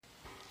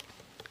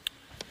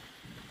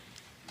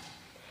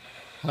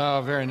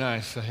Oh, very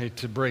nice. I hate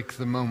to break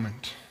the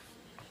moment.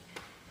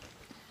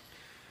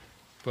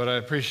 But I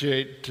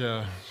appreciate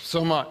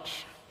so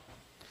much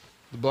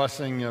the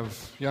blessing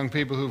of young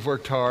people who've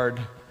worked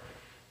hard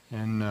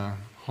and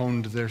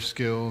honed their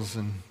skills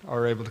and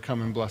are able to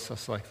come and bless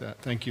us like that.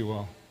 Thank you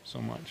all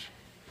so much.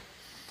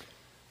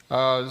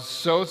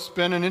 So it's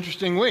been an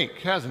interesting week,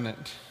 hasn't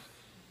it?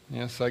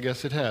 Yes, I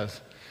guess it has.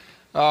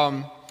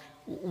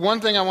 One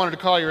thing I wanted to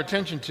call your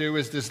attention to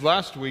is this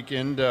last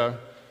weekend,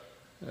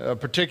 a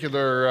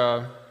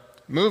particular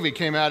movie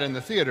came out in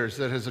the theaters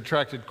that has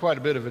attracted quite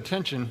a bit of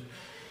attention.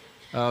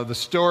 The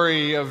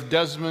story of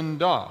Desmond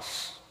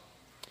Doss,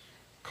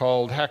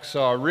 called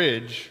Hacksaw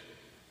Ridge.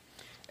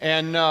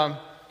 And a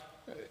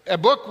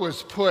book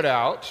was put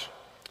out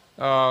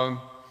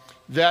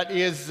that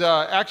is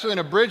actually an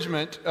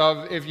abridgment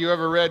of, if you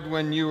ever read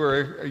when you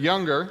were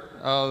younger,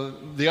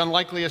 The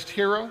Unlikeliest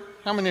Hero.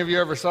 How many of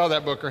you ever saw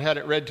that book or had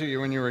it read to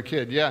you when you were a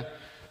kid? Yeah,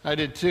 I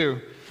did too.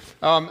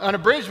 An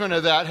abridgment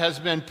of that has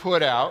been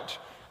put out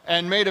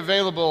and made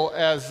available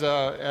as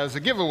a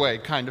giveaway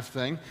kind of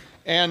thing.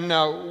 And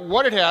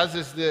what it has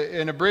is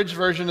an abridged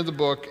version of the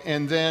book,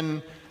 and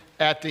then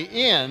at the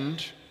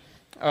end,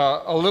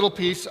 a little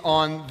piece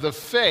on the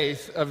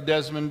faith of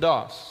Desmond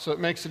Doss. So it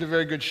makes it a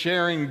very good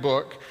sharing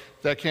book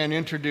that can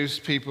introduce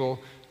people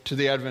to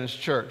the Adventist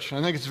Church.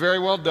 I think it's very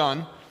well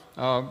done.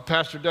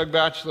 Pastor Doug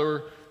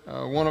Batchelor,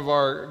 one of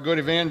our good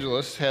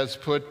evangelists, has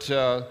put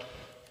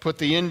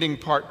the ending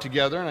part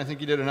together, and I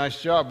think he did a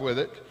nice job with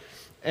it.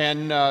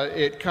 And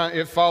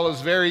it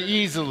follows very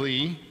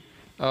easily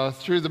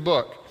through the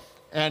book.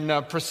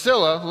 And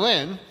Priscilla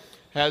Lynn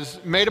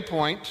has made a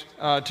point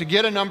to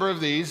get a number of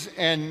these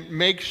and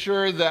make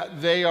sure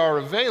that they are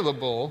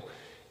available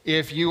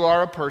if you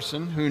are a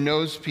person who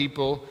knows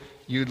people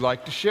you'd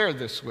like to share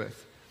this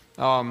with.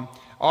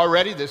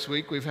 Already this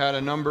week we've had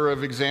a number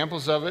of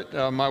examples of it.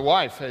 My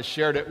wife has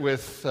shared it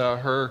with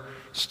her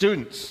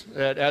students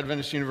at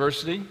Adventist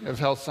University of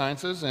Health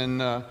Sciences,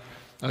 and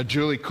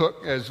Julie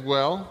Cook as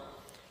well.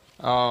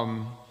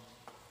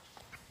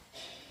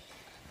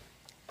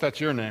 That's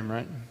your name,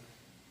 right?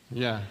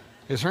 Yeah.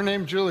 Is her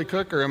name Julie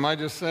Cook, or am I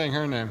just saying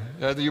her name?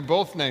 You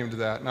both named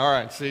that. All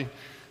right, see,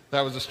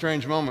 that was a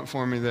strange moment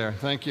for me there.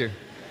 Thank you.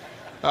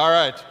 All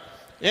right.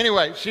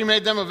 Anyway, she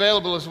made them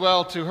available as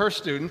well to her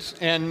students,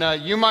 and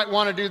you might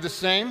want to do the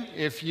same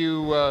if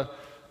you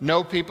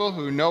know people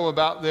who know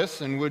about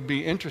this and would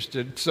be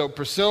interested. So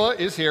Priscilla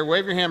is here.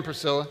 Wave your hand,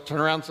 Priscilla. Turn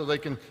around so they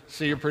can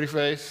see your pretty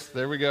face.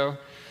 There we go.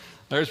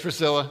 There's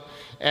Priscilla.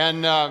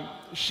 And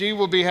she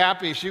will be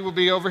happy. She will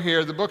be over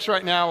here. The books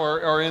right now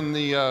are in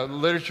the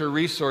literature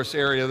resource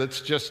area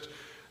that's just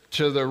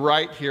to the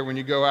right here when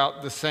you go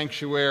out the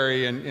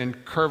sanctuary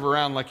and curve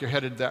around like you're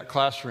headed to that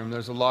classroom.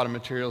 There's a lot of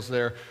materials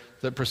there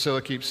that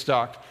Priscilla keeps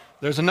stocked.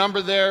 There's a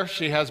number there.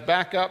 She has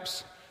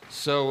backups.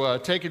 So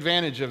take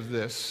advantage of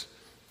this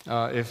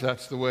if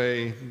that's the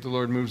way the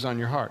Lord moves on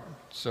your heart.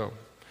 So,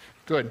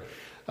 good.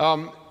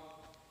 And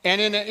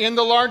in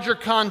the larger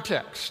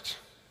context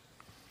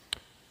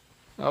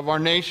of our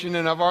nation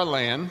and of our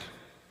land,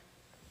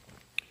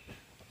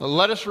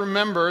 let us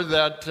remember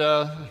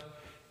that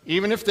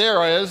even if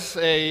there is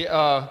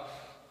a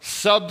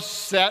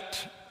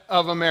subset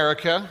of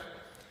America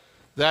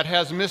that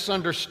has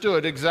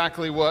misunderstood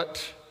exactly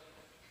what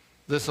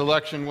this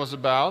election was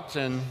about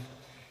and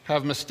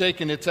have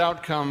mistaken its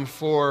outcome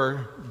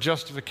for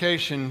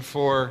justification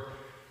for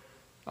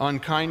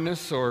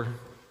unkindness or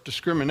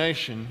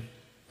discrimination,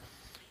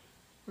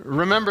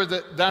 remember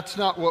that that's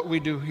not what we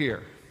do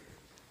here.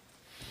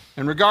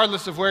 And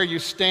regardless of where you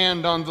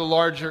stand on the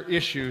larger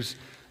issues,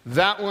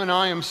 that one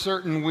I am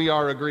certain we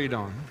are agreed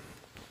on.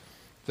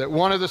 That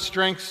one of the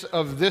strengths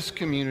of this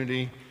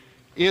community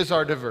is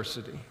our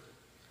diversity,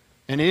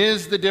 and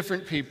is the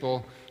different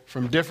people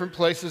from different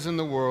places in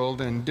the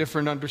world and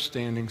different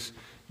understandings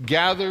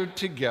gathered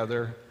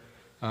together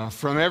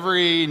from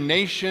every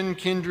nation,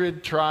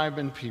 kindred, tribe,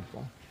 and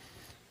people.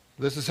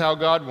 This is how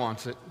God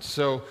wants it.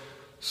 So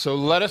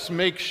let us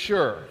make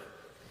sure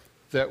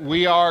that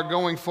we are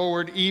going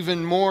forward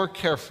even more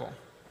careful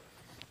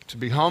to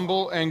be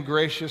humble and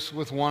gracious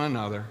with one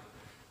another,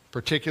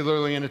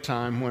 particularly in a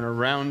time when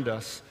around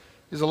us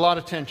is a lot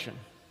of tension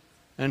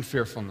and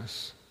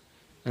fearfulness.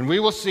 And we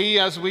will see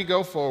as we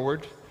go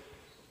forward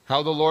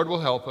how the Lord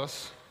will help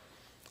us.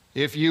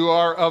 If you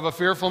are of a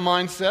fearful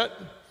mindset,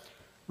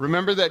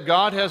 remember that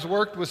God has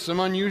worked with some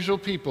unusual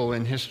people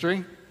in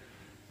history.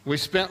 We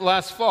spent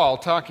last fall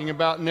talking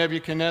about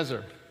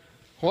Nebuchadnezzar.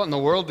 What in the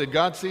world did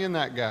God see in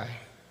that guy?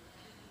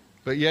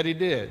 But yet he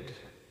did.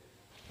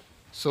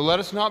 So let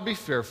us not be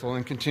fearful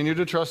and continue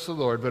to trust the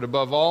Lord, but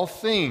above all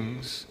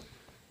things,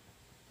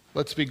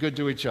 let's be good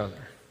to each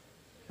other.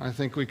 I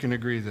think we can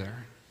agree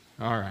there.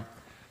 All right,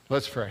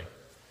 let's pray.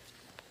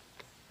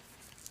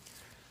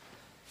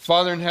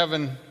 Father in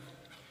heaven,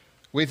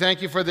 we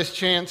thank you for this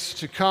chance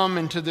to come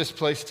into this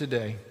place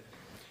today.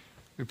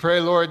 We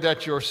pray, Lord,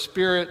 that your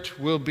Spirit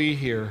will be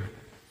here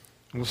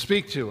and will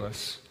speak to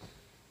us.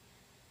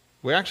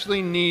 We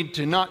actually need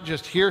to not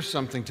just hear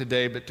something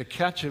today, but to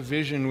catch a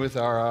vision with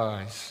our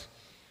eyes.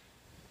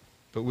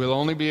 but we'll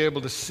only be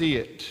able to see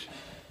it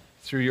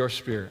through your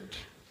Spirit.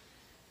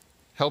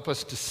 Help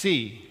us to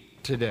see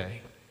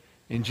today.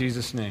 In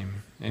Jesus'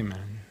 name,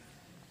 amen.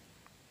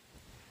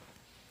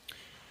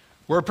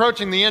 We're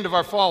approaching the end of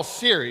our fall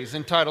series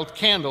entitled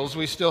Candles.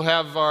 We still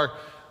have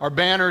our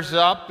banners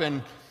up,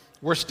 and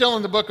we're still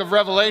in the book of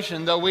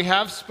Revelation, though we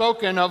have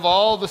spoken of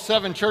all the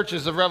 7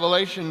 churches of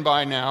Revelation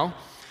by now.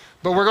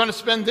 But we're going to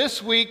spend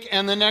this week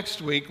and the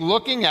next week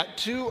looking at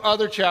 2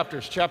 other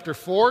chapters, chapter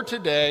 4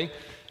 today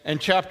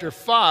and chapter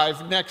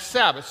 5 next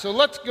Sabbath. So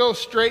let's go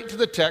straight to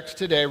the text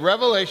today.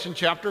 Revelation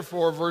chapter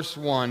 4, verse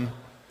 1.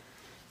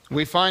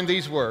 We find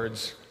these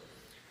words.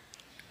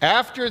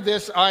 After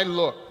this I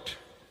looked,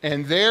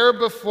 and there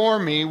before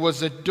me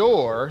was a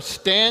door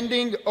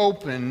standing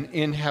open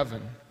in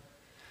heaven.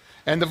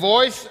 And the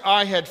voice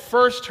I had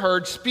first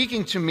heard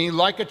speaking to me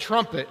like a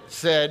trumpet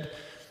said,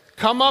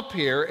 "Come up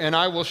here, and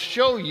I will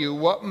show you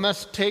what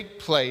must take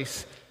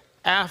place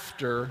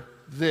after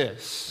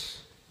this."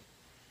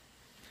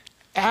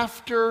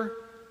 After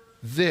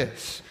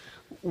this.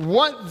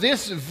 What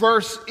this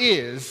verse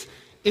is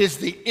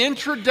the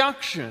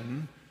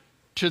introduction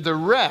to the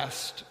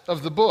rest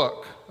of the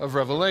book of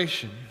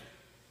Revelation.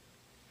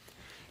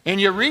 And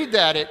you read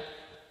that, it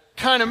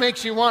kind of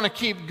makes you want to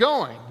keep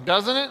going,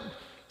 doesn't it?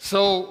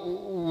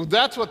 So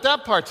that's what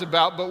that part's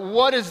about, but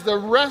what is the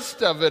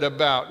rest of it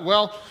about?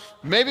 Well,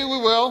 maybe we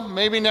will,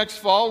 maybe next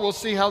fall, we'll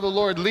see how the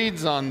Lord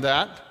leads on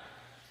that.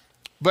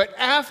 But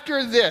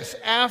after this,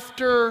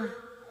 after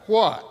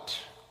what?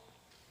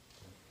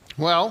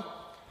 Well,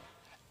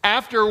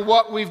 after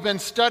what we've been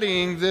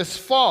studying this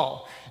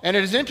fall. And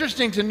it is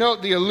interesting to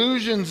note the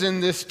allusions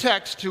in this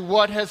text to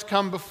what has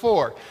come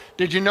before.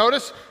 Did you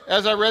notice,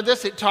 as I read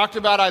this, it talked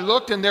about, I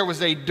looked and there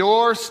was a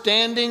door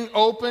standing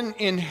open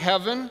in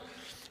heaven.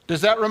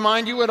 Does that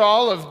remind you at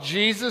all of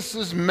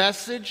Jesus'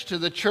 message to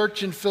the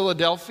church in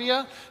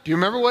Philadelphia? Do you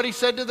remember what he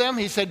said to them?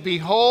 He said,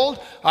 "Behold,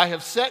 I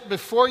have set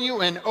before you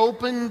an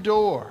open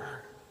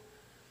door."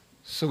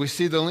 So we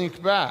see the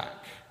link back.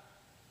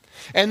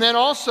 And then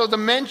also the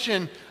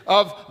mention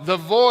of the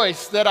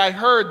voice that I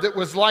heard that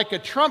was like a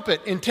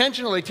trumpet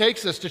intentionally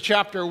takes us to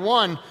chapter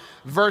 1,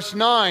 verse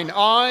 9.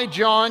 I,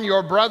 John,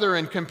 your brother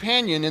and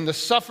companion in the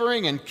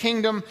suffering and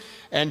kingdom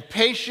and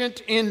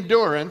patient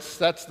endurance,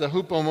 that's the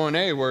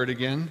hupomone word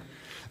again,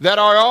 that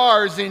are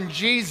ours in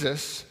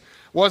Jesus,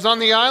 was on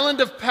the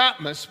island of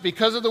Patmos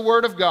because of the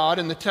word of God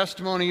and the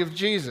testimony of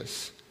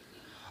Jesus.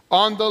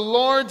 On the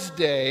Lord's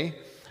day,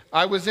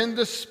 I was in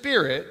the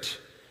Spirit,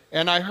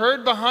 and I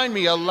heard behind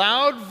me a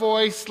loud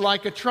voice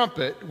like a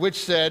trumpet, which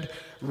said,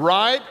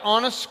 "Write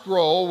on a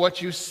scroll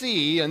what you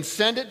see and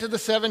send it to the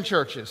 7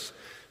 churches,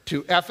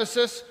 to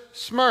Ephesus,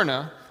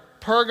 Smyrna,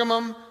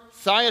 Pergamum,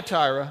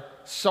 Thyatira,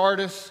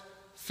 Sardis,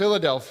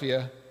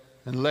 Philadelphia,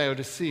 and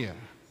Laodicea."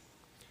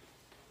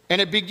 And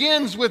it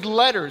begins with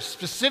letters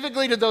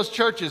specifically to those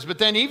churches, but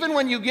then even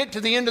when you get to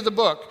the end of the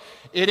book,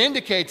 it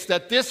indicates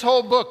that this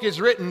whole book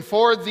is written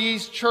for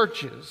these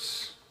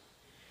churches.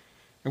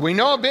 And we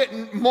know a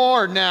bit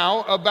more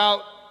now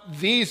about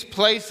these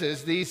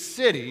places, these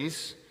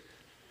cities,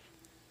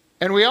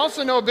 and we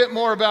also know a bit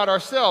more about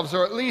ourselves,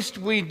 or at least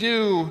we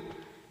do,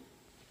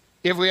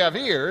 if we have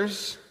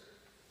ears,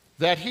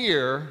 that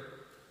hear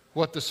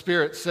what the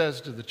Spirit says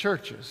to the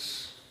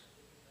churches.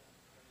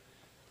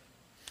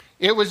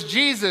 It was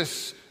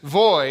Jesus'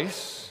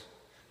 voice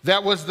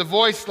that was the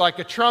voice like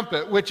a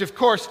trumpet, which of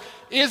course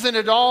isn't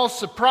at all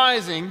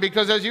surprising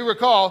because as you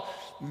recall,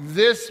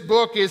 this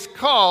book is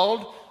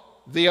called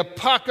the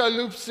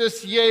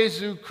Apocalypsis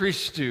Jesu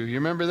Christu. You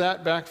remember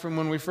that back from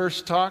when we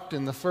first talked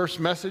in the first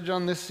message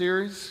on this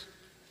series?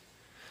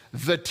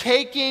 The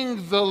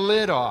taking the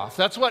lid off.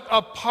 That's what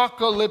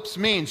apocalypse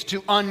means,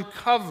 to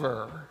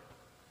uncover.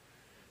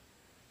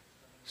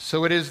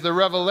 So it is the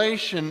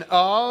revelation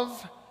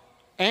of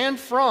and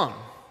from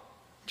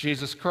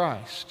Jesus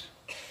Christ.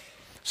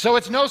 So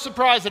it's no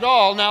surprise at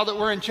all, now that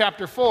we're in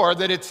chapter 4,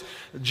 that it's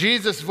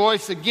Jesus'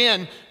 voice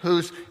again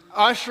who's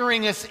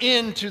ushering us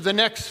into the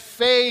next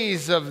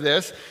phase of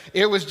this.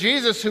 It was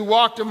Jesus who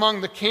walked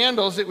among the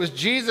candles. It was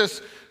Jesus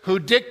who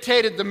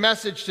dictated the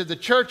message to the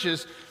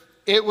churches.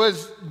 It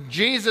was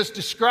Jesus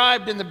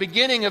described in the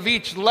beginning of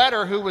each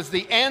letter who was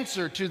the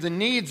answer to the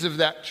needs of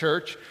that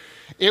church.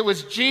 It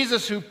was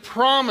Jesus who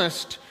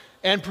promised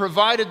and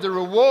provided the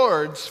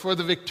rewards for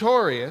the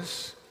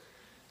victorious.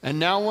 And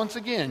now once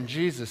again,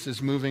 Jesus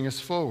is moving us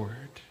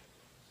forward.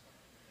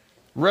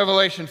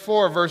 Revelation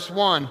 4, verse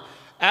 1.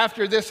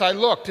 After this I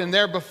looked, and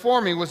there before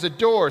me was a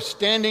door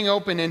standing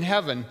open in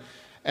heaven.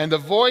 And the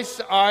voice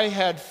I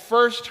had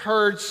first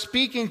heard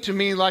speaking to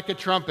me like a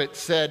trumpet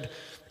said,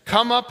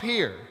 "Come up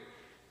here,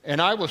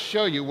 and I will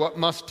show you what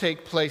must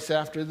take place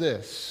after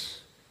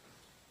this."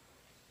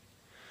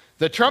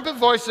 The trumpet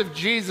voice of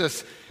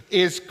Jesus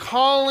is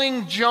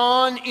calling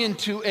John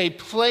into a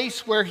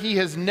place where he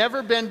has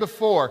never been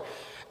before,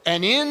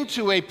 and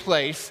into a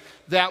place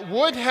that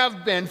would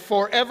have been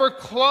forever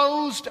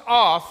closed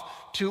off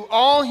to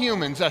all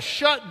humans, a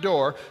shut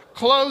door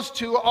closed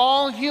to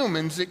all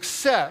humans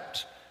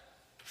except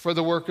for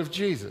the work of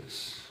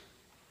Jesus.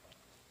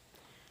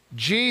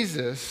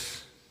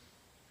 Jesus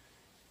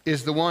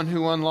is the one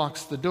who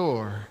unlocks the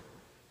door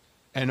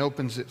and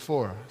opens it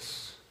for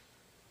us.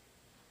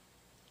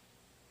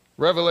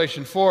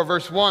 Revelation 4,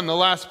 verse 1, the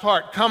last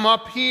part, "Come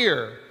up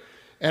here,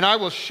 and I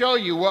will show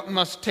you what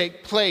must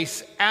take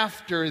place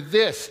after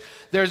this."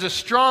 There's a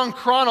strong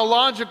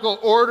chronological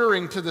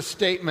ordering to the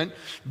statement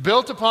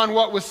built upon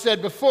what was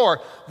said before,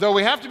 though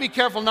we have to be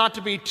careful not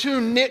to be too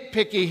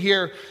nitpicky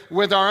here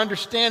with our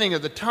understanding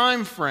of the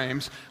time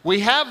frames.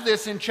 We have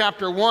this in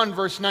chapter 1,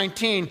 verse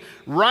 19,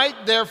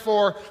 "Write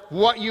therefore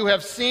what you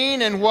have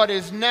seen and what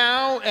is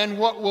now and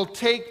what will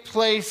take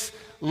place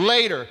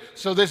later."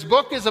 So this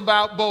book is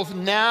about both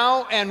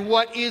now and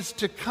what is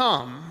to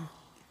come.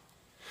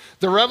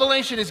 The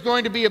revelation is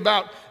going to be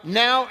about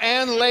now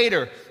and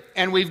later.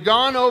 And we've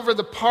gone over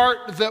the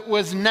part that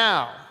was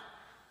now,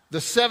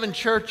 the 7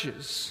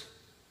 churches.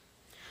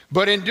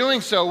 But in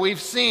doing so,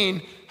 we've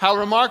seen how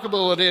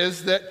remarkable it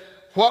is that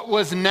what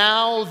was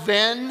now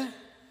then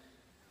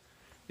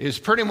is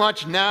pretty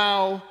much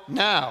now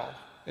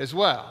as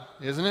well,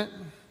 isn't it?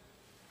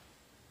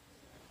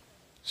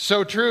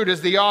 So true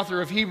does the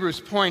author of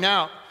Hebrews point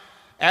out,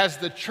 as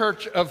the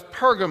church of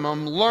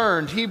Pergamum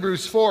learned,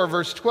 Hebrews 4,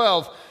 verse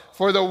 12,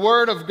 "For the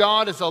word of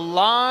God is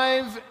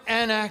alive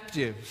and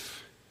active,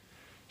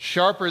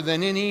 sharper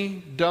than any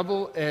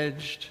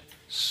double-edged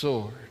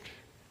sword."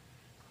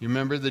 You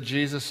remember the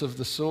Jesus of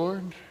the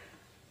sword?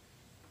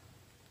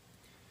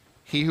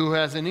 "He who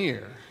has an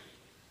ear,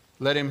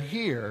 let him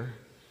hear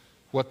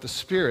what the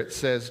Spirit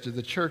says to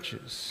the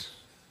churches."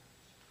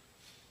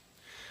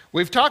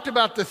 We've talked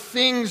about the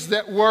things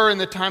that were in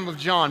the time of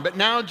John, but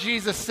now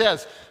Jesus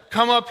says,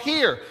 "Come up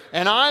here,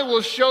 and I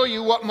will show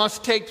you what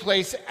must take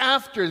place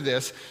after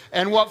this."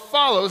 And what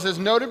follows, as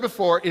noted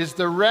before, is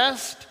the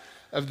rest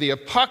of the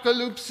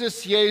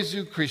Apocalypsis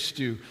Jesu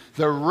Christu,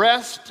 the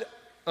rest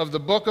of the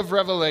book of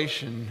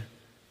Revelation.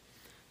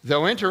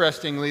 Though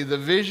interestingly, the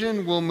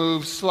vision will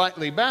move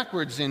slightly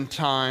backwards in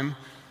time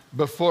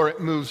before it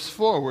moves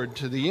forward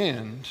to the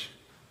end.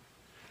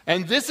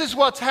 And this is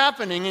what's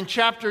happening in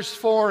chapters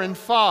 4 and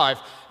 5.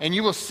 And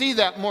you will see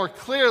that more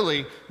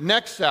clearly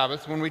next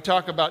Sabbath when we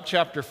talk about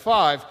chapter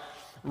 5.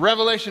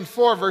 Revelation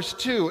 4, verse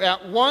 2,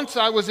 "At once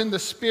I was in the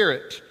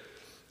Spirit,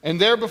 and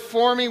there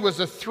before me was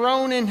a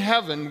throne in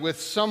heaven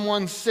with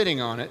someone sitting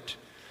on it.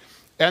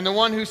 And the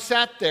one who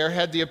sat there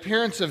had the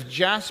appearance of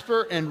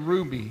jasper and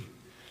ruby.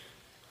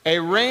 A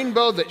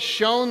rainbow that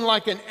shone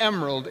like an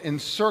emerald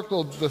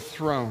encircled the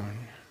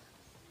throne."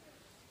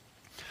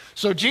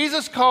 So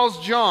Jesus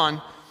calls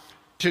John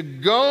to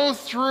go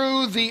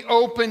through the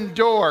open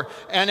door.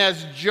 And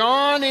as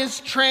John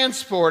is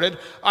transported,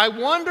 I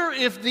wonder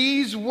if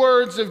these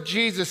words of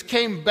Jesus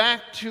came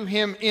back to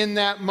him in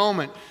that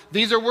moment.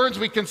 These are words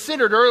we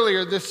considered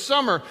earlier this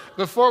summer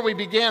before we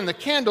began the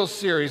Candles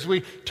series.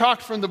 We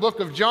talked from the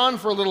book of John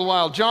for a little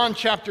while. John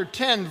chapter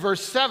 10,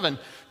 verse 7.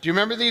 Do you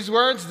remember these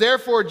words?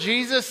 "Therefore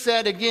Jesus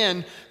said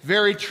again,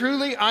 very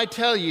truly I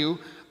tell you,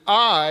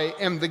 I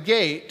am the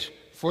gate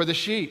for the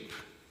sheep."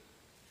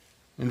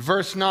 In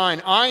verse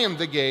 9, "I am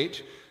the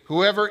gate.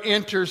 Whoever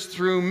enters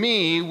through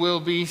me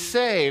will be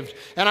saved."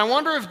 And I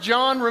wonder if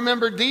John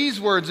remembered these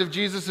words of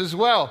Jesus as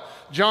well.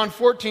 John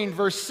 14,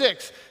 verse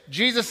 6,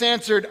 Jesus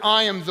answered,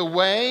 "I am the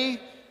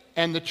way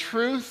and the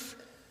truth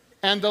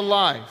and the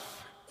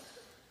life.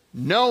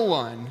 No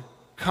one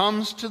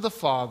comes to the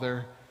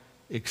Father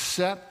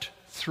except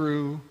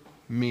through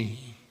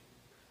me."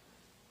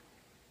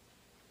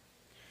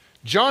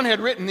 John had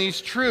written these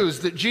truths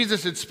that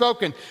Jesus had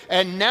spoken,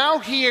 and now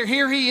here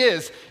he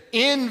is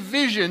in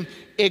vision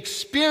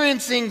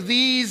experiencing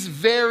these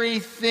very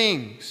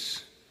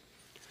things.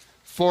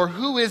 For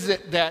who is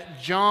it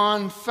that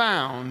John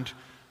found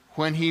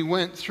when he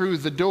went through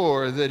the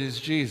door that is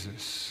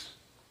Jesus?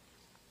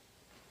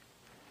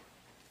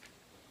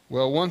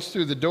 Well, once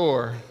through the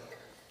door,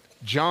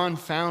 John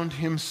found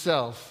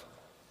himself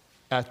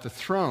at the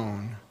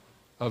throne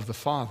of the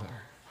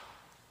Father.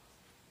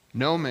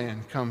 "No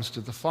man comes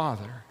to the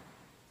Father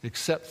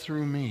except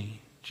through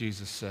me,"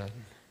 Jesus said.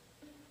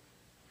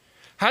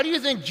 How do you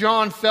think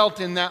John felt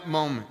in that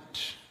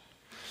moment?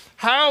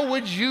 How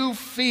would you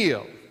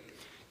feel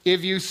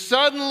if you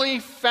suddenly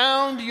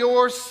found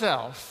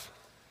yourself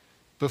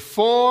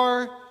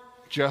before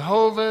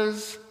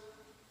Jehovah's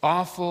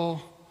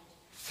awful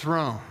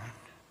throne?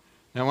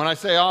 Now, when I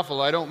say awful,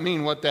 I don't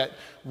mean what that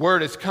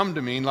word has come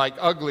to mean, like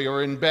ugly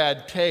or in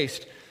bad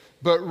taste,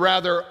 but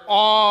rather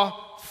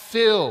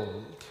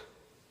awe-filled.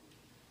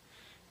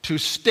 To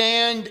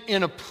stand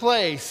in a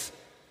place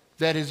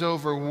that is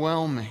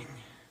overwhelming.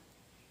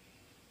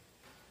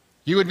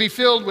 You would be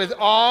filled with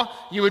awe,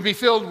 you would be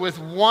filled with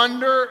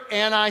wonder,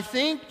 and I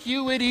think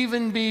you would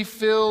even be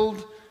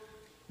filled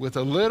with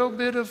a little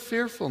bit of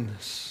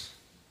fearfulness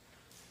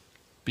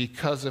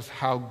because of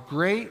how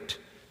great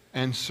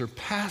and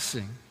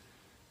surpassing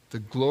the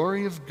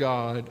glory of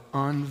God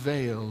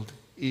unveiled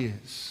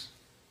is.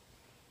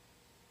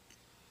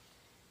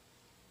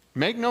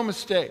 Make no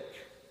mistake,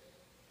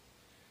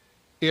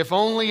 if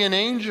only an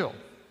angel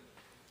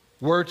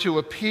were to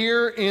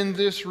appear in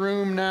this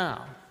room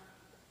now,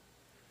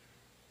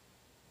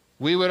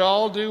 we would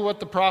all do what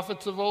the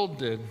prophets of old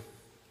did: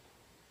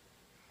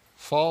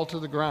 fall to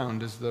the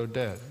ground as though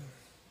dead.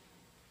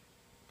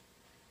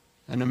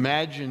 And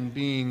imagine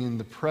being in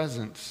the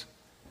presence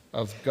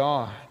of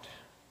God.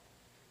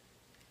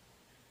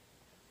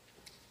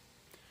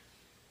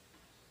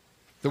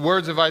 The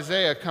words of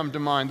Isaiah come to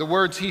mind, the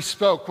words he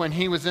spoke when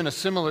he was in a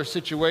similar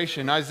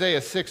situation.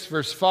 Isaiah 6,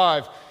 verse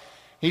 5,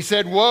 he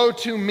said, "Woe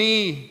to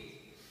me,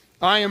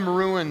 I am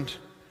ruined,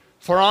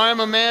 for I am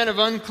a man of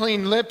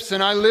unclean lips,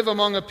 and I live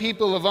among a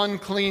people of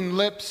unclean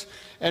lips,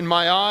 and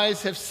my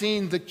eyes have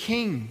seen the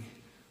King,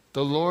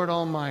 the Lord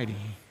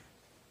Almighty."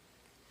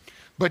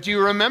 But do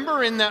you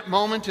remember in that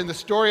moment in the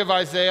story of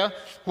Isaiah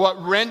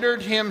what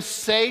rendered him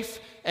safe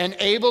and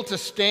able to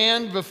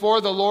stand before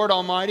the Lord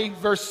Almighty?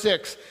 Verse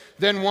 6,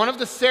 "Then one of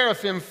the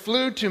seraphim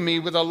flew to me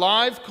with a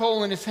live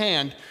coal in his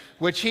hand,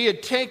 which he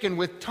had taken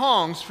with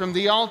tongs from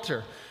the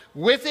altar.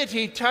 With it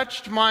he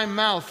touched my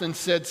mouth and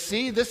said,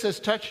 'See, this has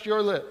touched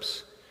your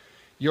lips.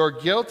 Your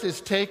guilt is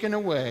taken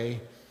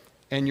away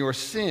and your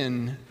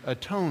sin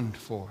atoned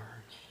for.'"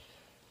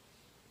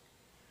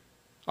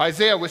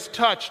 Isaiah was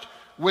touched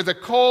with a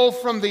coal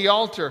from the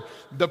altar,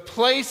 the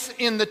place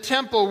in the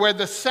temple where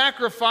the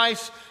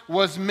sacrifice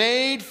was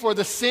made for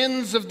the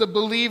sins of the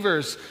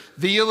believers,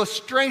 the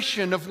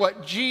illustration of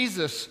what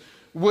Jesus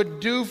would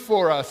do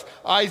for us.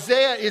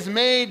 Isaiah is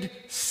made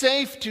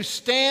safe to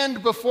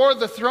stand before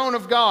the throne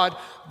of God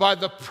by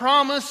the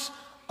promise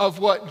of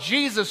what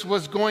Jesus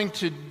was going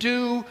to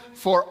do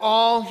for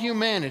all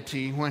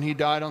humanity when he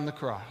died on the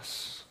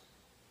cross.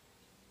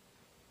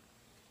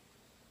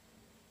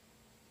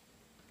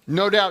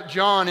 No doubt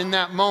John, in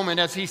that moment,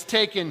 as he's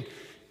taken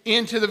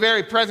into the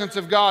very presence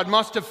of God,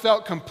 must have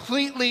felt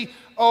completely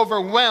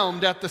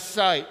overwhelmed at the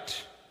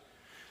sight.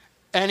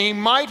 And he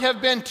might have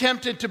been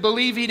tempted to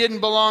believe he didn't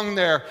belong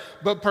there.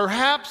 But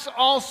perhaps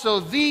also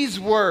these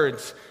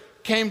words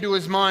came to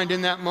his mind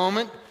in that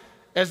moment,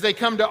 as they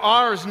come to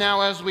ours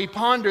now as we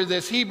ponder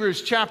this.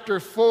 Hebrews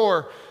chapter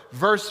 4,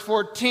 verse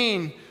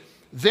 14.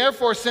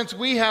 "Therefore, since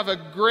we have a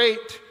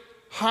great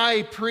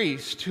high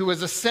priest who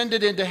has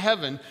ascended into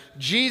heaven,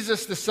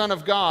 Jesus the Son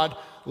of God,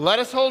 let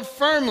us hold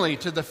firmly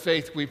to the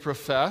faith we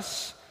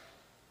profess."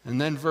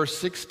 And then verse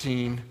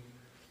 16,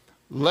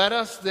 "Let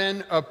us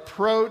then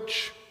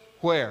approach,"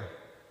 where?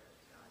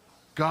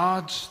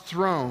 "God's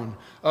throne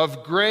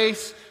of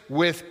grace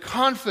with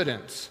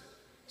confidence,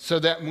 so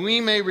that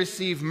we may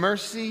receive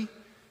mercy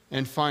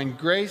and find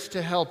grace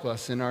to help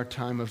us in our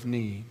time of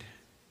need."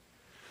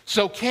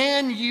 So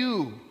can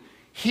you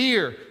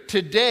hear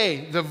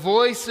today the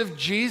voice of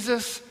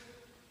Jesus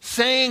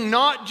saying,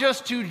 not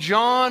just to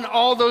John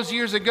all those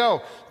years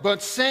ago,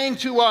 but saying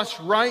to us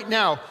right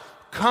now,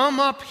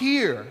 "Come up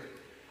here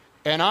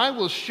and I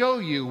will show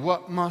you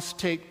what must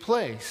take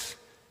place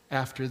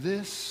after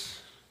this"?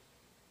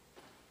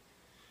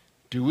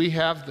 Do we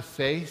have the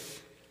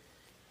faith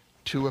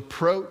to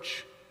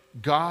approach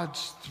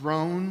God's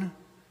throne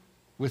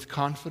with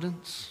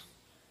confidence?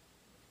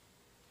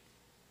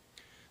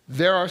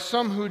 There are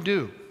some who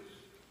do.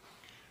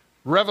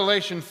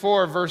 Revelation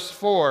 4, verse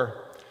 4,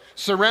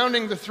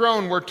 "Surrounding the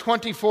throne were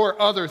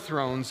 24 other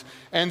thrones,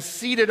 and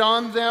seated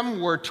on them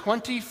were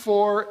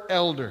 24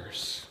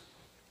 elders.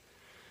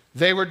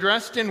 They were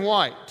dressed in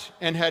white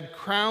and had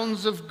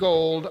crowns of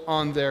gold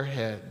on their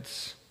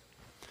heads."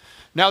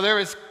 Now, there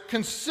is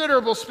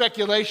considerable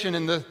speculation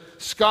in the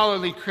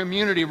scholarly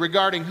community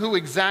regarding who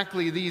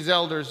exactly these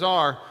elders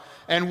are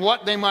and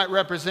what they might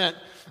represent.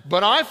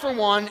 But I, for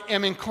one,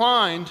 am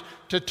inclined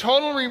to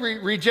totally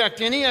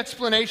reject any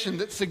explanation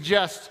that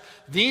suggests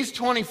these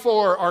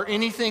 24 are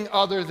anything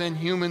other than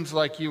humans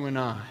like you and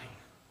I.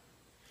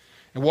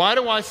 And why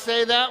do I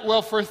say that?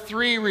 Well, for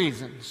 3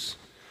 reasons.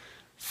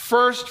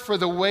 First, for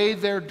the way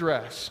they're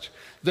dressed.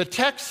 The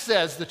text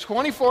says the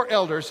 24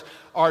 elders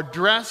are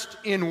dressed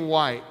in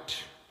white.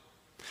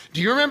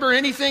 Do you remember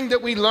anything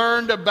that we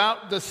learned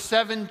about the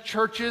 7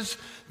 churches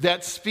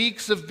that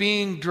speaks of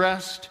being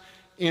dressed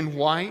in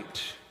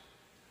white?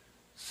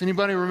 Does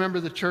anybody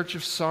remember the church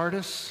of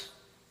Sardis?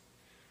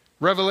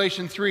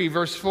 Revelation 3,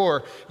 verse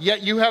 4,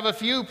 "Yet you have a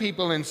few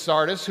people in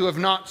Sardis who have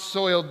not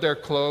soiled their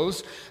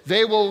clothes.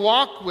 They will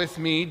walk with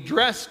me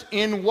dressed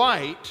in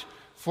white,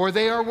 for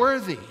they are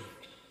worthy."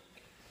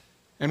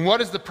 And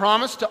what is the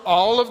promise to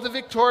all of the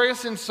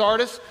victorious in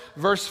Sardis?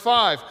 Verse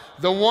 5,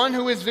 "The one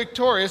who is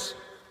victorious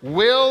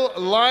will,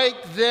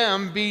 like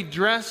them, be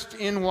dressed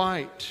in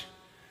white.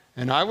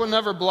 And I will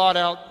never blot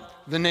out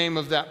the name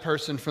of that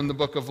person from the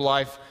book of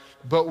life,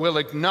 but will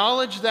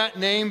acknowledge that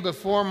name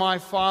before my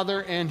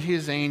Father and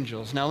his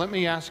angels." Now let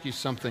me ask you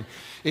something.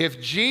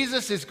 If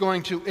Jesus is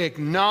going to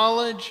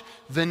acknowledge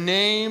the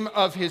name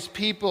of his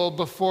people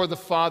before the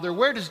Father,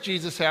 where does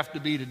Jesus have to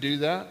be to do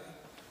that?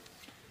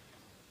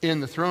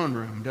 In the throne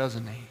room,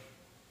 doesn't he?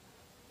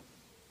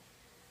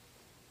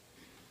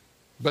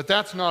 But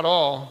that's not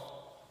all.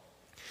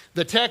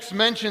 The text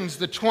mentions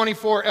the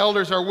 24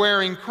 elders are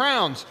wearing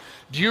crowns.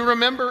 Do you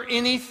remember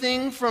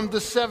anything from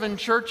the 7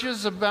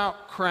 churches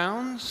about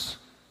crowns?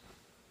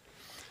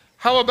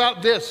 How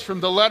about this from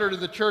the letter to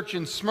the church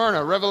in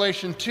Smyrna,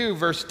 Revelation 2,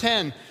 verse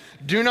 10?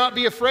 Do not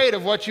be afraid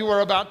of what you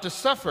are about to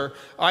suffer.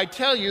 I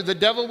tell you, the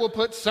devil will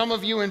put some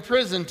of you in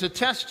prison to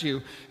test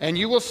you, and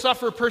you will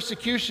suffer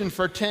persecution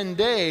for 10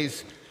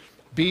 days.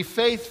 Be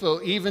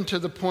faithful even to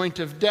the point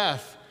of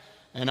death,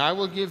 and I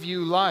will give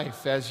you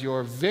life as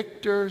your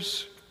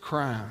victor's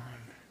crown.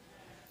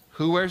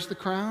 Who wears the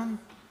crown?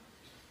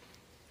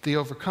 The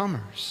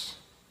overcomers.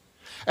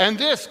 And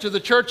this to the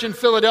church in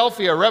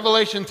Philadelphia,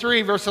 Revelation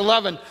 3, verse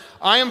 11,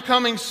 I am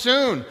coming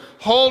soon.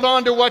 Hold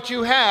on to what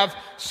you have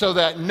so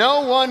that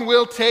no one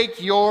will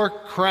take your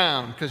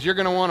crown, because you're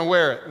going to want to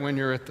wear it when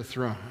you're at the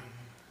throne.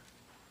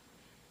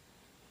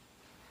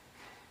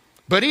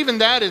 But even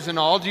that isn't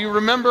all. Do you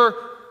remember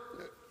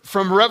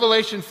from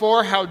Revelation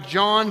 4 how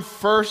John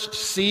first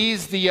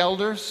sees the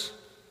elders?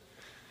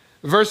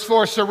 Verse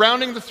 4,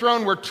 surrounding the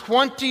throne were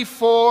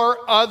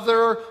 24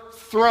 other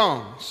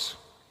thrones,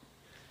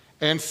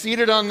 and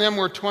seated on them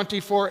were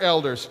 24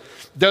 elders.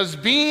 Does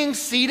being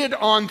seated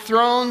on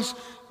thrones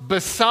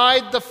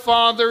beside the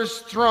Father's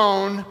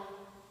throne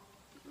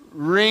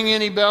ring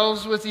any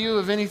bells with you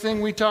of anything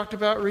we talked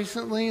about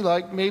recently?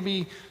 Like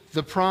maybe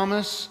the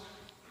promise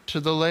to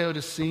the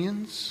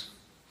Laodiceans?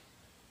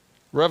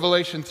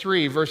 Revelation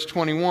 3, verse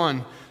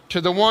 21,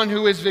 to the one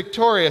who is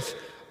victorious,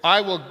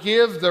 I will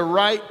give the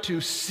right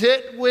to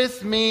sit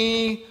with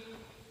me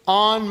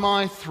on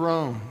my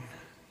throne,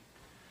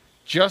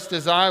 just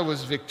as I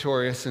was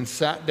victorious and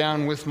sat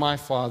down with my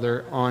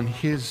Father on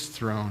his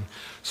throne.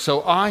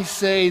 So I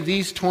say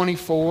these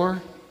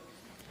 24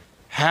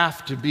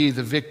 have to be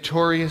the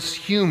victorious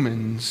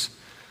humans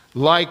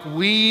like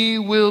we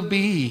will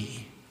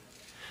be,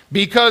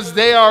 because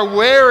they are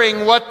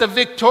wearing what the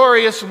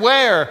victorious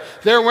wear.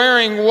 They're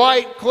wearing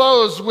white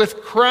clothes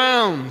with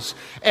crowns,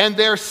 and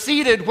they're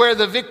seated where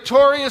the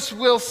victorious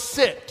will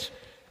sit,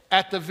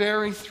 at the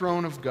very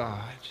throne of God.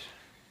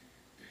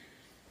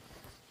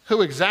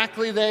 Who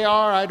exactly they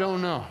are, I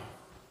don't know.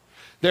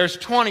 There's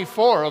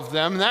 24 of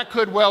them. That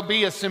could well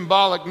be a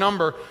symbolic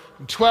number.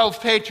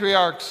 12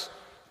 patriarchs,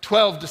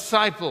 12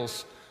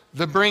 disciples,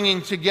 the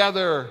bringing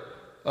together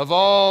of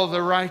all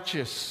the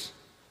righteous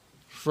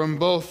from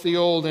both the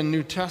Old and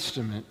New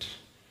Testament.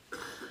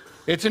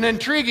 It's an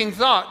intriguing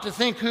thought to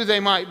think who they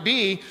might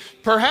be.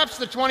 Perhaps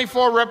the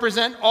 24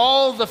 represent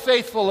all the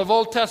faithful of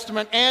Old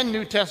Testament and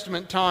New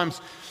Testament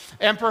times.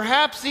 And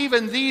perhaps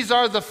even these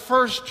are the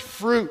first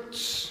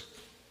fruits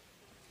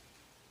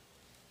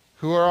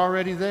who are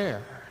already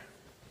there.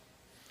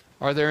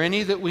 Are there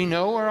any that we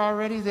know are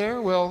already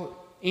there? Well,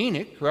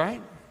 Enoch,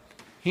 right?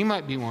 He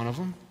might be one of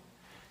them.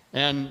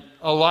 And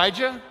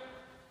Elijah.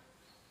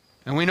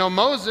 And we know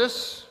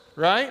Moses,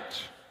 right?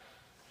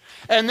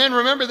 And then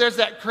remember, there's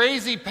that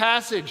crazy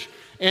passage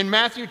in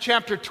Matthew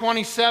chapter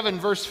 27,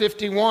 verse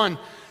 51.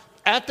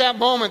 At that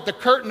moment, the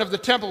curtain of the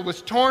temple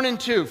was torn in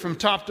two from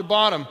top to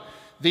bottom.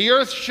 The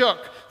earth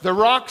shook, the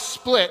rocks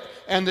split,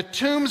 and the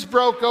tombs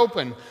broke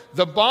open.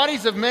 The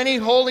bodies of many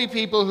holy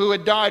people who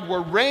had died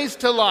were raised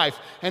to life,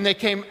 and they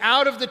came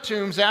out of the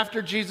tombs after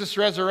Jesus'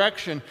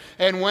 resurrection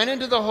and went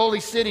into the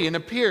holy city and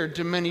appeared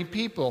to many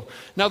people.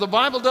 Now, the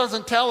Bible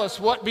doesn't tell us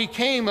what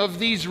became of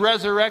these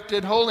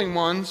resurrected holy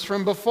ones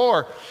from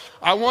before.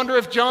 I wonder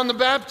if John the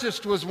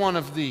Baptist was one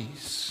of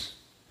these.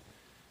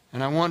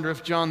 And I wonder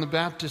if John the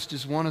Baptist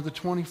is one of the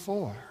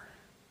 24.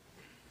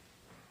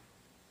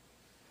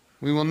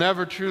 We will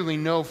never truly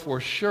know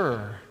for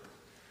sure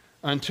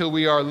until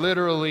we are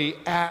literally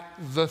at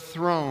the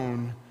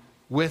throne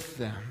with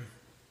them.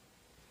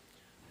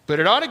 But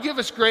it ought to give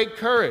us great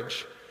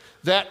courage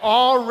that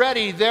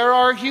already there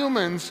are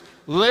humans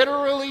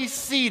literally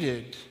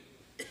seated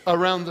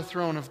around the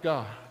throne of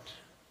God.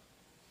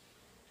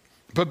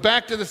 But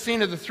back to the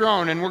scene of the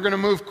throne, and we're going to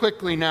move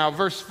quickly now.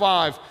 Verse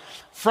 5,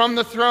 from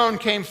the throne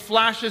came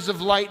flashes of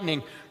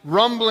lightning,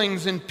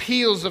 rumblings and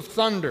peals of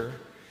thunder.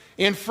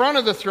 In front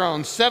of the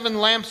throne, 7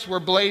 lamps were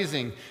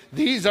blazing.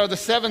 These are the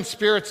 7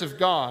 spirits of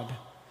God.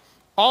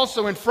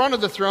 Also in front of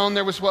the throne,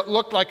 there was what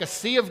looked like a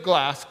sea of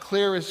glass,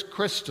 clear as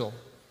crystal.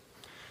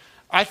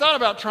 I thought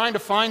about trying to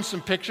find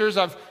some pictures.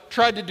 I've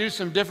tried to do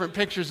some different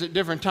pictures at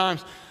different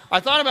times. I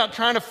thought about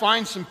trying to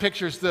find some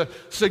pictures, the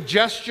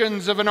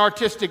suggestions of an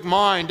artistic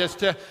mind as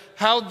to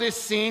how this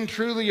scene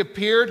truly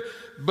appeared.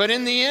 But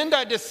in the end,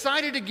 I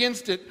decided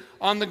against it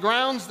on the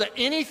grounds that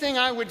anything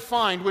I would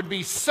find would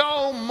be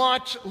so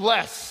much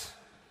less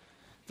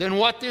than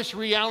what this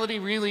reality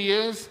really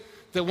is,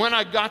 that when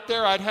I got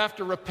there, I'd have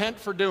to repent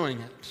for doing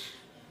it.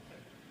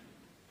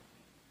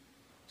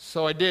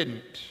 So I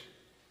didn't.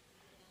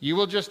 You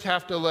will just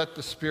have to let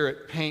the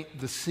Spirit paint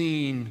the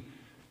scene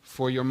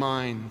for your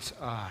mind's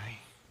eye.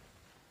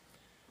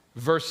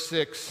 Verse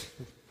 6,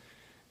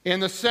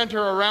 in the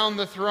center around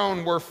the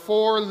throne were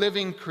 4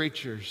 living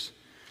creatures,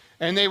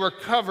 and they were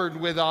covered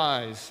with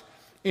eyes,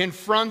 in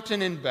front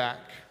and in back.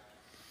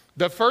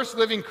 The first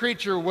living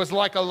creature was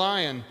like a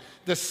lion.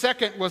 The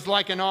second was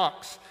like an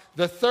ox.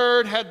 The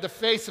third had the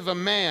face of a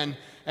man,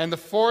 and the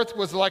fourth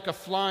was like a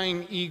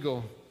flying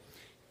eagle.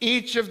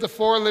 Each of the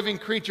 4 living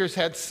creatures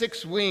had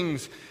 6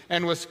 wings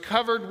and was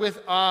covered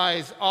with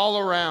eyes all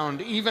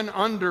around, even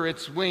under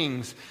its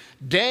wings.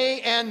 Day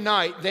and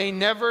night they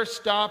never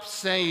stopped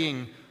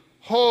saying,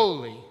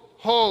 "Holy,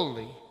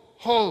 holy,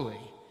 holy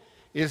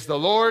is the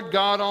Lord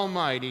God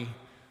Almighty,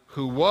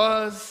 who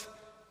was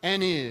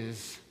and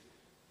is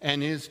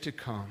to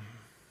come."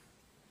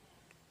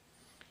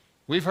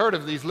 We've heard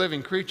of these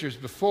living creatures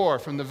before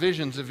from the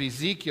visions of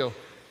Ezekiel.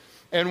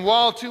 And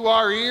while to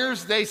our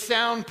ears they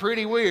sound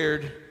pretty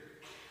weird,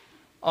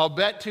 I'll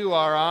bet to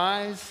our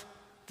eyes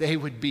they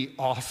would be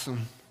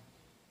awesome.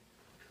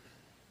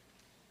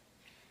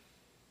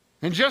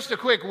 And just a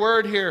quick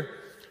word here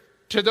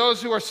to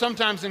those who are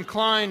sometimes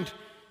inclined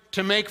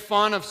to make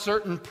fun of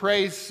certain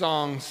praise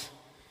songs,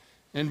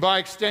 and by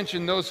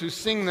extension those who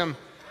sing them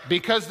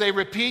because they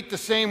repeat the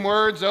same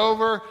words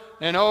over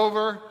and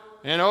over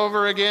and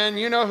over again.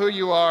 You know who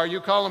you are.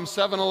 You call them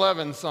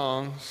 7-Eleven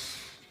songs.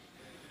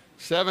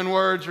 7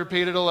 words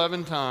repeated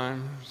 11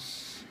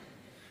 times.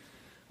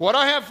 What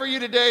I have for you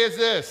today is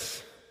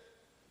this.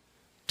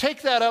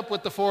 Take that up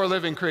with the 4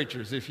 living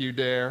creatures if you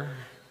dare,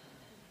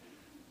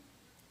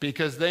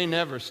 because they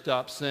never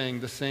stop saying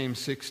the same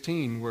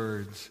 16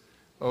 words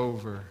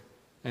over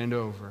and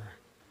over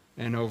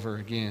and over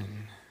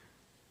again.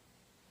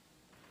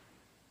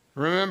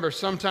 Remember,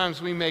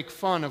 sometimes we make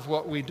fun of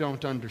what we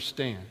don't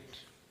understand.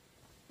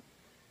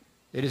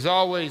 It is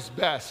always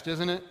best,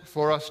 isn't it,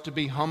 for us to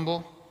be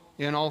humble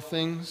in all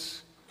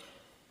things,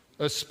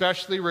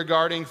 especially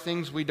regarding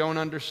things we don't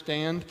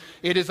understand.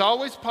 It is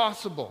always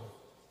possible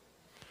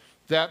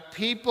that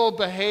people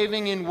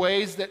behaving in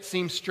ways that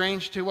seem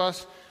strange to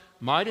us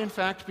might in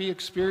fact be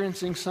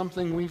experiencing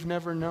something we've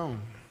never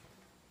known.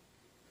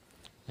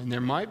 And there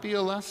might be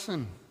a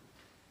lesson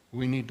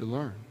we need to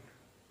learn.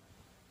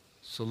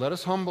 So let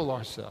us humble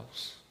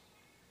ourselves.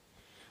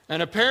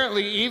 And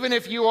apparently, even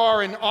if you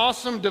are an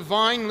awesome,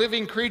 divine,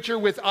 living creature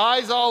with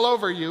eyes all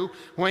over you,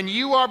 when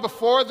you are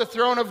before the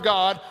throne of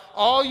God,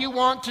 all you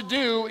want to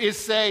do is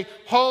say,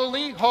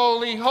 "Holy,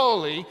 holy,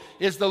 holy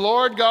is the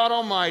Lord God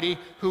Almighty,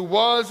 who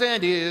was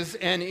and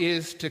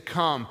is to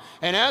come."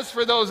 And as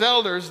for those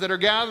elders that are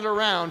gathered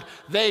around,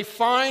 they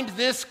find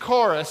this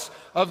chorus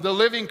of the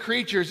living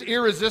creatures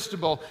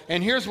irresistible.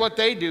 And here's what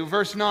they do,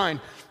 verse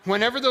 9.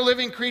 Whenever the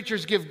living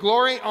creatures give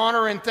glory,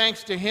 honor, and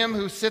thanks to him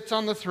who sits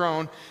on the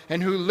throne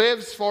and who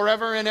lives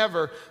forever and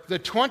ever, the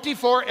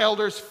 24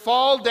 elders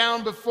fall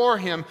down before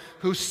him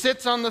who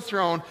sits on the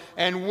throne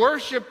and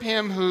worship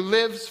him who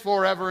lives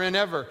forever and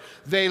ever.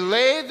 They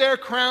lay their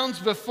crowns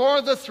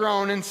before the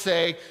throne and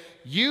say,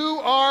 "You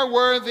are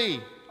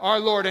worthy, our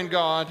Lord and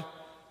God,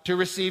 to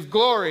receive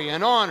glory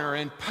and honor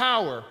and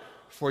power,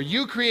 for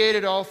you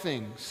created all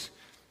things,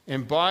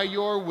 and by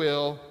your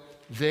will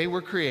they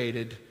were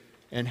created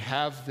and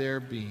have their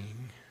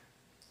being."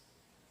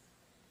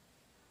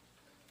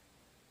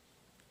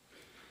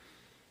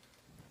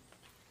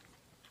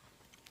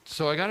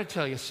 So I got to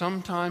tell you,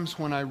 sometimes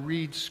when I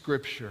read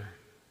Scripture,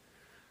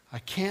 I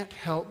can't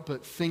help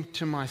but think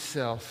to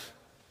myself,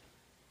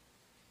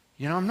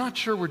 I'm not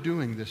sure we're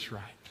doing this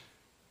right.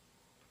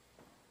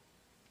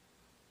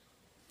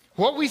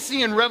 What we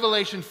see in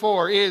Revelation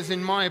 4 is,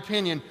 in my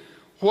opinion,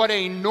 what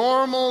a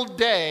normal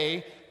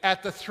day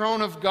at the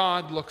throne of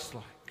God looks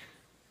like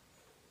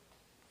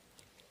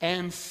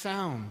and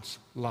sounds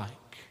like.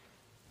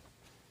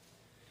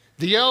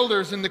 The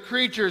elders and the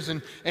creatures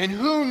and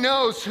who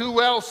knows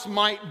who else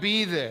might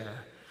be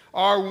there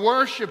are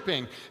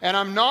worshiping. And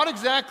I'm not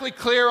exactly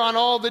clear on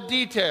all the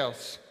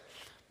details,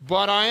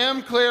 but I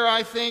am clear,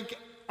 I think,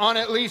 on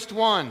at least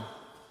one.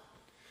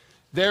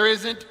 There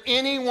isn't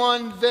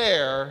anyone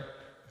there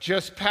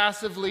just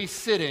passively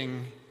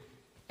sitting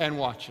and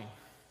watching.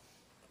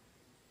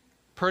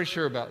 Pretty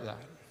sure about that.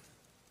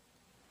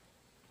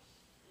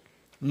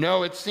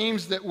 No, it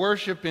seems that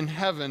worship in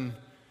heaven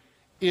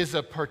is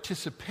a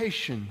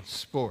participation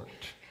sport,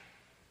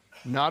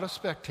 not a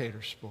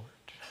spectator sport.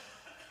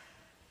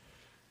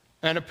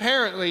 And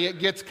apparently it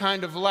gets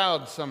kind of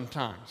loud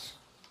sometimes.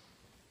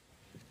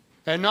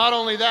 And not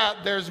only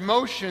that, there's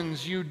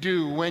motions you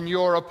do when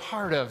you're a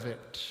part of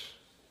it.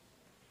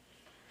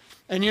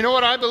 And you know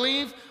what I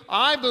believe?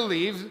 I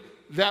believe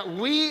that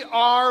we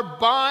are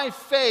by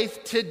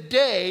faith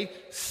today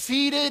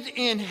seated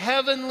in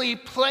heavenly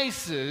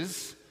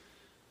places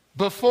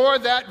before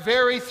that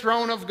very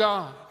throne of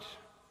God.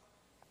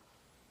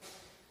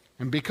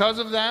 And because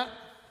of that,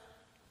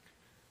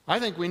 I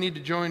think we need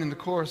to join in the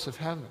chorus of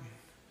heaven.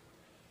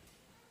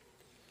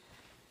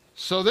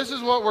 So this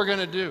is what we're going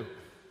to do.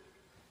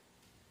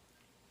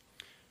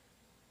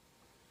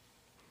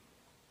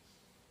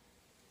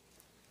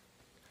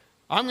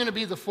 I'm going to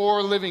be the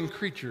 4 living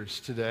creatures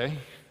today.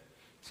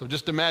 So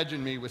just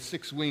imagine me with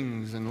 6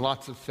 wings and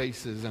lots of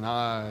faces and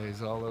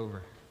eyes all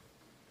over.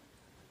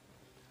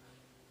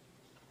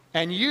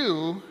 And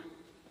you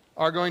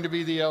are going to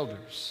be the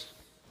elders.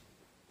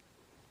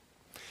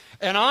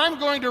 And I'm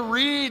going to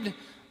read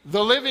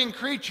the living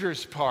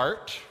creatures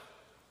part,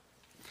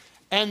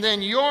 and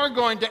then you're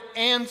going to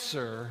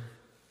answer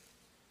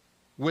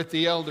with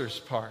the elders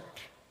part.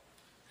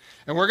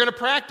 And we're going to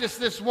practice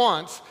this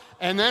once,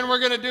 and then we're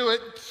going to do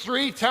it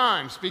 3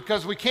 times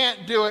because we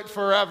can't do it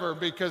forever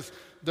because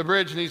the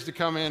bridge needs to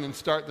come in and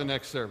start the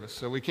next service.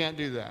 So we can't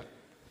do that.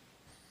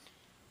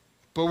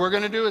 But we're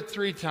going to do it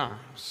 3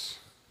 times.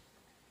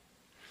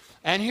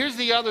 And here's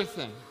the other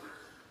thing.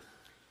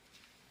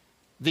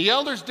 The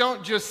elders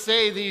don't just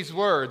say these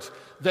words.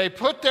 They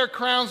put their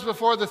crowns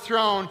before the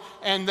throne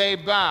and they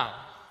bow.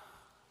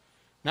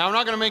 Now, I'm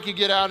not going to make you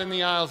get out in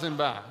the aisles and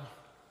bow.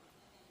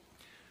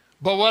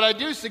 But what I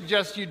do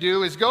suggest you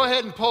do is go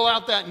ahead and pull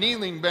out that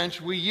kneeling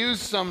bench we use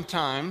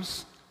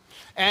sometimes.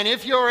 And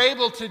if you're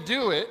able to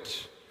do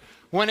it,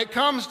 when it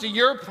comes to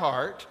your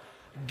part,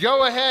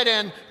 go ahead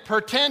and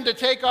pretend to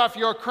take off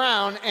your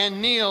crown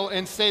and kneel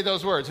and say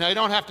those words. Now, you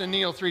don't have to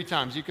kneel 3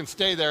 times. You can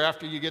stay there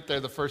after you get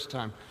there the first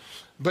time.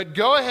 But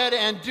go ahead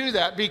and do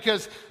that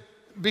because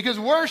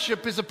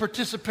worship is a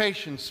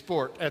participation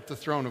sport at the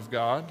throne of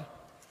God.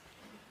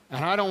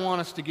 And I don't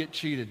want us to get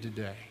cheated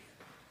today.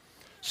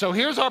 So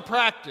here's our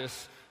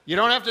practice. You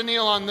don't have to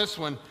kneel on this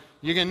one.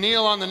 You can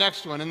kneel on the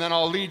next one, and then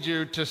I'll lead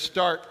you to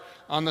start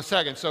on the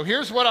second. So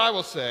here's what I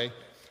will say.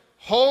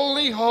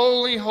 Holy,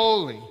 holy,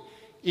 holy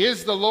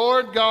is the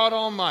Lord God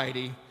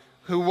Almighty,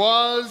 who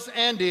was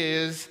and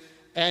is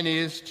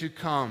to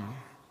come.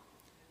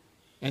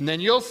 And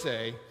then you'll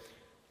say,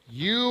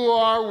 you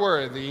are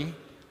worthy,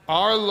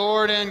 our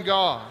Lord and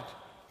God,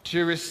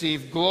 to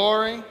receive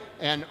glory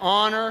and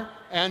honor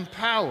and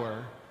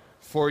power,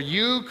 for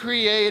you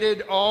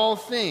created all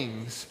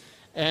things,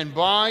 and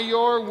by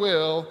your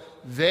will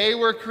they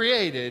were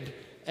created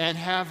and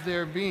have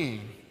their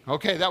being.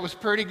 Okay, that was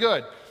pretty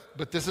good,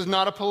 but this is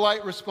not a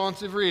polite,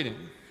 responsive reading.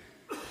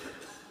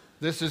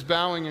 This is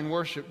bowing in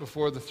worship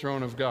before the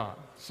throne of God.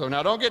 So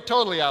now don't get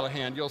totally out of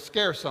hand. You'll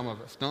scare some of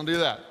us. Don't do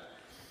that.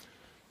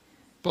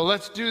 But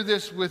let's do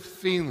this with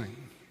feeling.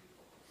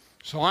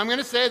 So I'm going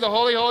to say the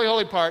holy, holy,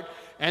 holy part,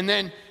 and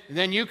then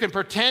you can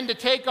pretend to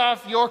take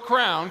off your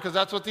crown, because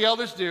that's what the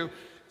elders do,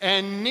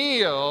 and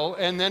kneel,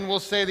 and then we'll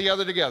say the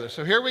other together.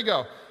 So here we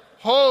go.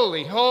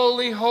 Holy,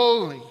 holy,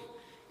 holy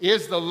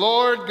is the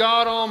Lord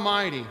God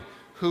Almighty,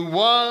 who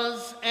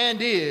was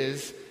and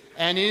is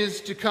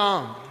to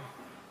come.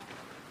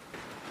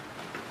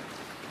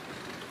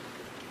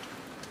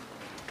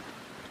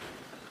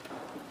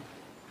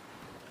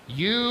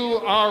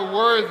 You are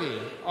worthy,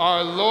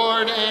 our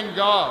Lord and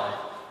God,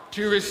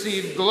 to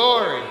receive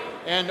glory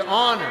and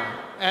honor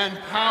and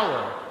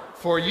power,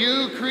 for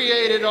you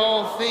created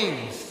all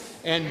things,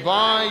 and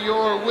by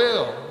your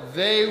will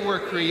they were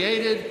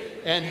created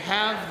and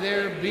have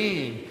their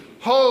being.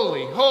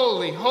 Holy,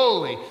 holy,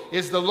 holy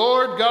is the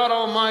Lord God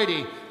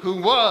Almighty,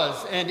 who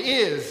was and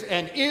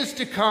is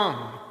to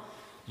come.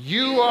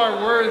 You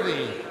are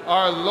worthy,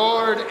 our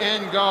Lord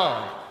and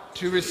God,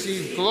 to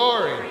receive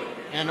glory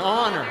and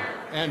honor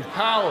and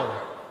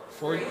power,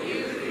 for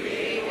you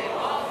created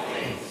all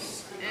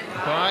things,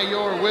 and by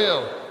your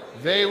will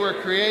they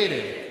were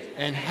created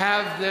and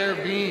have their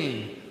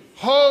being.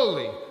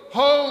 Holy,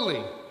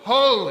 holy,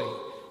 holy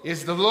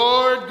is the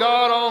Lord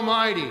God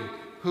Almighty,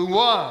 who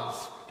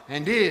was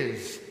and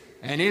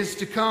is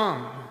to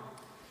come.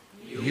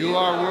 You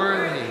are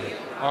worthy,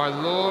 our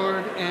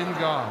Lord and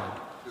God,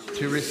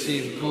 to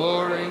receive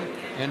glory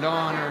and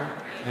honor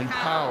and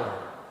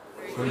power,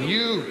 for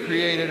you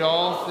created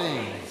all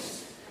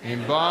things,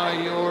 and by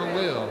your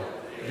will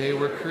they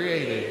were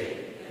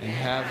created and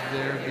have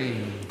their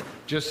being.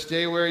 Just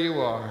stay where you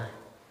are.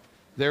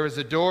 There is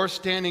a door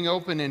standing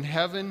open in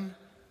heaven,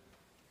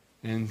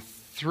 and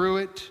through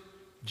it,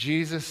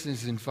 Jesus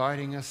is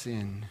inviting us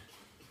in.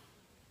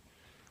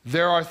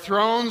 There are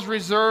thrones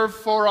reserved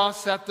for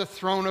us at the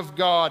throne of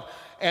God,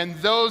 and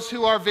those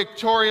who are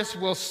victorious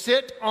will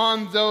sit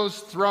on those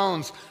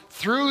thrones.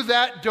 Through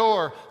that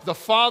door, the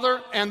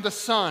Father and the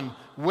Son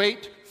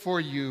wait for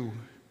you.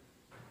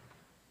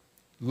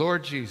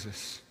 Lord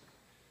Jesus,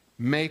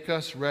 make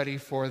us ready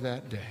for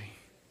that day.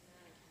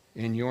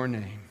 In your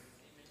name,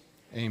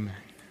 amen.